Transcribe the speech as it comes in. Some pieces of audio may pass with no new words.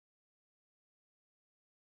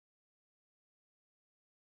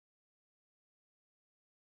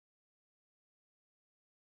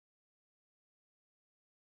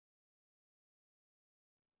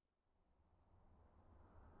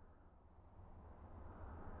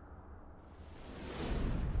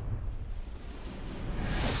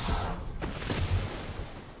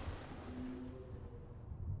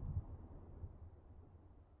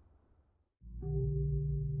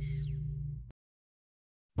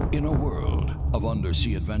In a world of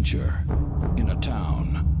undersea adventure, in a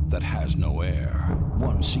town that has no air,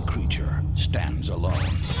 one sea creature stands alone.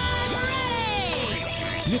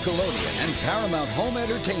 Nickelodeon and Paramount Home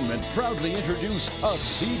Entertainment proudly introduce a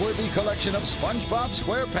seaworthy collection of SpongeBob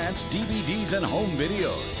SquarePants DVDs and home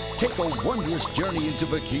videos. Take a wondrous journey into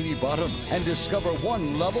Bikini Bottom and discover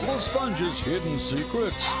one lovable sponge's hidden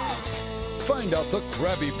secrets. Find out the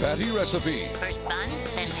Krabby Patty recipe. First bun,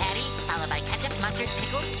 then patty, followed by ketchup, mustard,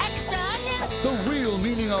 pickles, extra onions. The real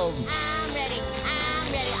meaning of... I'm ready,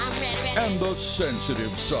 I'm ready, I'm ready, ready. And the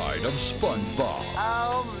sensitive side of SpongeBob.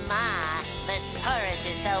 Oh my, this porous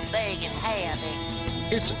is so big and heavy.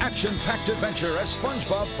 It's action-packed adventure as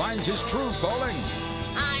SpongeBob finds his true calling.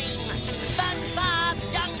 I'm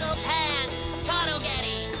SpongeBob Jungle Pants. Todo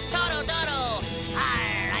Getty, Todo Dodo.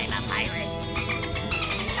 Arr, I'm a pirate.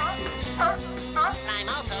 I'm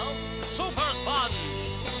also Super Sponge,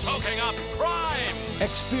 soaking up crime.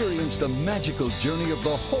 Experience the magical journey of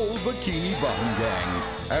the whole Bikini Bottom gang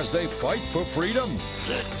as they fight for freedom.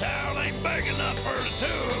 This town ain't big enough for the two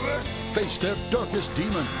of us. Face their darkest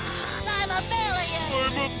demons. I'm a failure.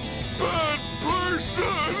 I'm a bad person.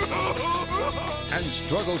 And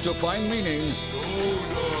struggle to find meaning,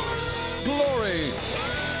 glory,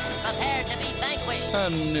 Prepare to be vanquished.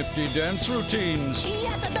 and nifty dance routines.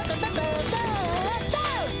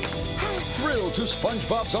 Thrill to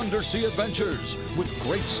SpongeBob's undersea adventures with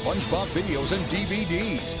great SpongeBob videos and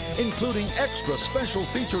DVDs, including extra special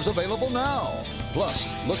features available now. Plus,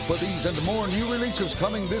 look for these and more new releases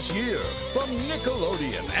coming this year from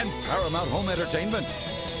Nickelodeon and Paramount Home Entertainment.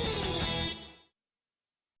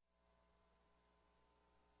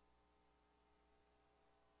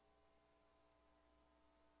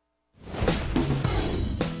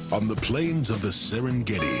 On the plains of the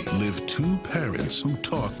Serengeti live two parents who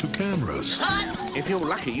talk to cameras. If you're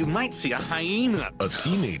lucky, you might see a hyena. A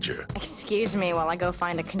teenager Excuse me while I go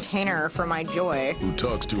find a container for my joy. who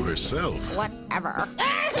talks to herself. Whatever.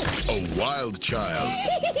 A wild child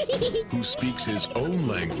who speaks his own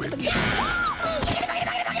language.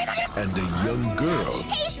 And a young girl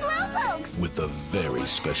Hey, slowpokes! with a very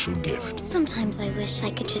special gift. Sometimes I wish I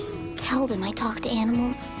could just tell them I talk to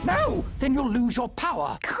animals. No! Then you'll lose your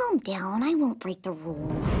power. Calm down, I won't break the rule.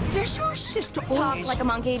 Does your sister Talk always... like a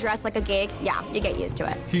monkey, dress like a geek. Yeah, you get used to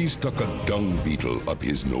it. He stuck a dung beetle up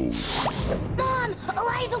his nose. Mom,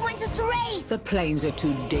 Eliza wants us to race! The plains are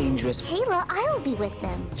too dangerous. Kayla, I'll be with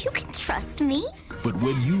them. You can trust me. But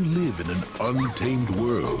when you live in an untamed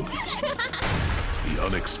world, the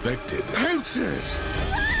unexpected Poachers!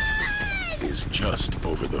 is just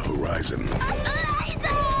over the horizon.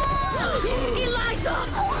 Eliza!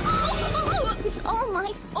 It's all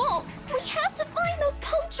my fault. We have to find those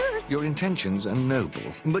poachers. Your intentions are noble,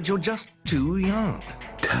 but you're just too young.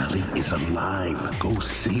 Tally is alive. Go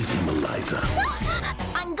save him, Eliza.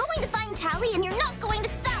 I'm going to find Tally, and you're not going to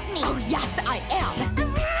stop me. Oh, yes, I am.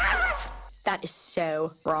 That is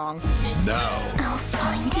so wrong. Now, I'll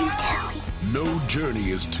find you, Tally. no journey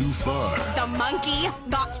is too far. The monkey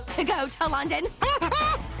got to go to London.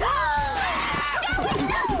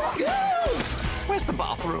 Where's the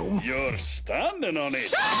bathroom? You're standing on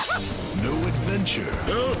it. No adventure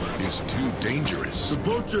is too dangerous. The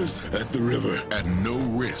poachers at the river. And no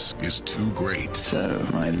risk is too great. So,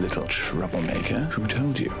 my little troublemaker, who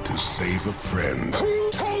told you? To save a friend.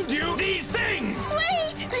 Who told you these things?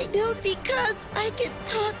 Wait! I know because I can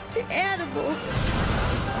talk to animals.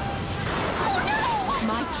 Oh,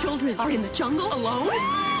 My children are in the jungle alone?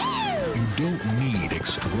 You don't need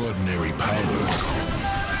extraordinary powers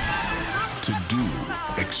to do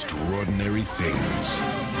extraordinary things.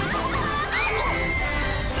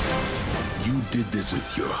 You did this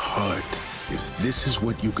with your heart. If this is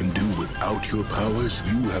what you can do without your powers,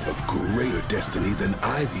 you have a greater destiny than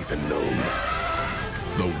I've even known.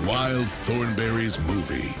 The Wild Thornberrys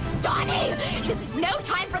movie. Donnie, this is no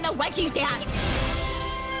time for the wedgie dance.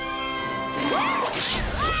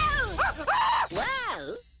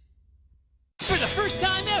 Whoa! For the first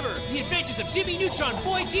time ever, the adventures of Jimmy Neutron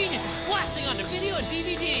Boy Genius is blasting onto video and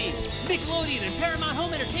DVD. Nickelodeon and Paramount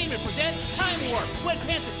Home Entertainment present Time Warp, Wet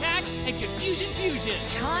Pants Attack, and Confusion Fusion.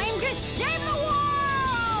 time to save the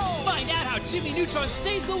world! Find out how Jimmy Neutron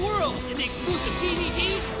saved the world in the exclusive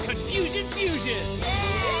DVD, Confusion Fusion.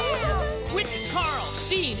 Witness Carl,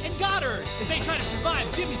 Sheen, and Goddard as they try to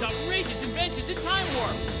survive Jimmy's outrageous inventions in Time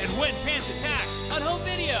Warp and Wet Pants Attack on home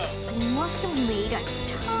video. I must have made a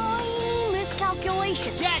tiny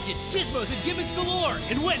miscalculation. Gadgets, gizmos, and gimmicks galore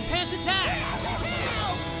in Wet Pants Attack.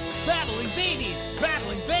 Battling babies,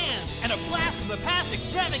 battling bands, and a blast from the past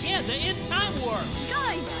extravaganza in Time Warp.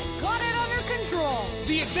 Guys, I got it under control.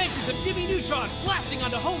 The Adventures of Jimmy Neutron blasting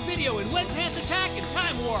onto home video in Wet Pants Attack and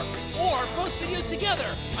Time Warp. Or both videos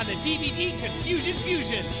together on the DVD Confusion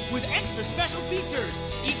Fusion with extra special features,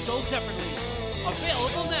 each sold separately.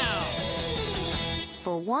 Available now.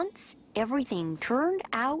 For once, everything turned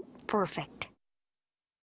out perfect.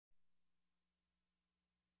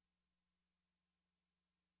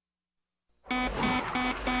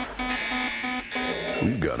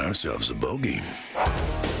 We've got ourselves a bogey.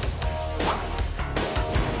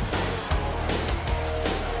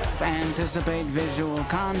 Anticipate visual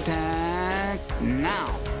contact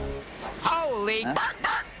now. Holy...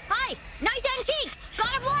 Hi! Nice antiques!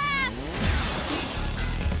 Got a blast!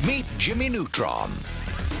 Meet Jimmy Neutron.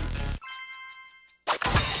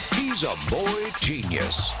 He's a boy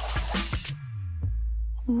genius.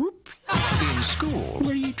 Oops. In school,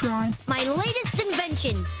 What are you drawing? My latest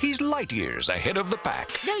invention. he's light years ahead of the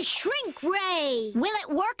pack. The shrink ray. Will it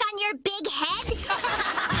work on your big head?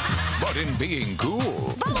 But in being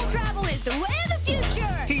cool, Bubble travel is the way of the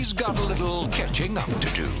future. he's got a little catching up to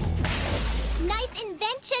do. Nice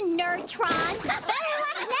invention, Neutron. Better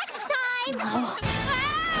luck next time. Ah!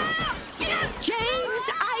 Get out! James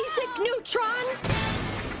Isaac Neutron!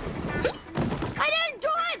 I didn't do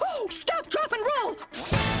it! Oh, stop, drop, and roll!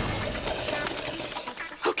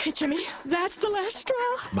 Okay, Jimmy, that's the last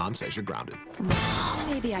straw. Mom says you're grounded.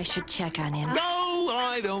 Maybe I should check on him. No,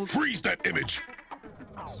 I don't. Freeze that image.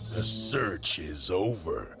 The search is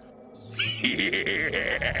over.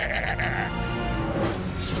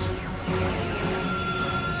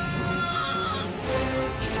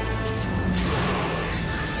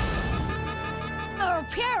 Our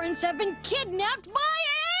parents have been kidnapped by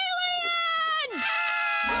aliens!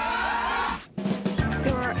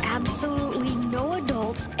 There are absolutely no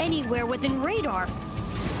adults anywhere within radar.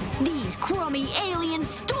 These crummy aliens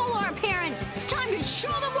stole our parents! It's time to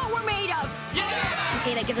show them what we're made of! Yeah!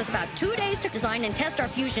 Okay, that gives us about 2 days to design and test our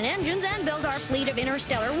fusion engines and build our fleet of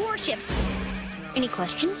interstellar warships. Any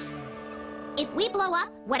questions? If we blow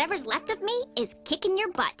up, whatever's left of me is kicking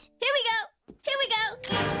your butt. Here we go! Here we go!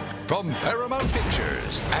 From Paramount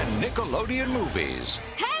Pictures and Nickelodeon Movies.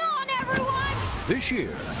 Hang on, everyone! This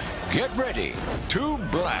year, get ready to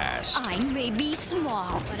blast. I may be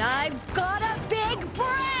small, But I've got a big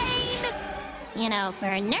brain! You know, for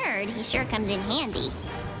a nerd, he sure comes in handy.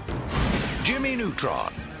 Jimmy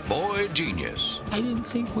Neutron, boy genius. I didn't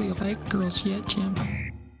think we liked girls yet, Jim.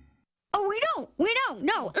 Oh, we don't,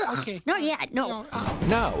 no. Okay. Not yet, no.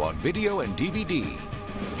 Now on video and DVD.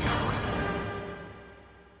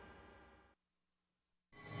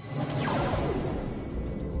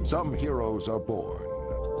 Some heroes are born.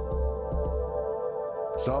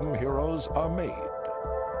 Some heroes are made.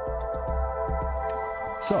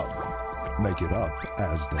 Some make it up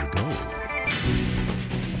as they go.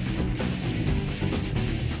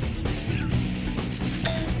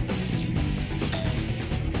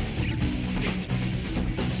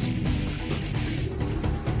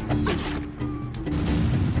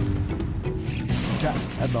 Tak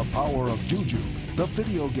and the Power of Juju, the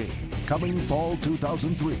video game, coming fall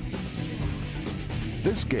 2003.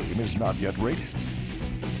 This game is not yet rated,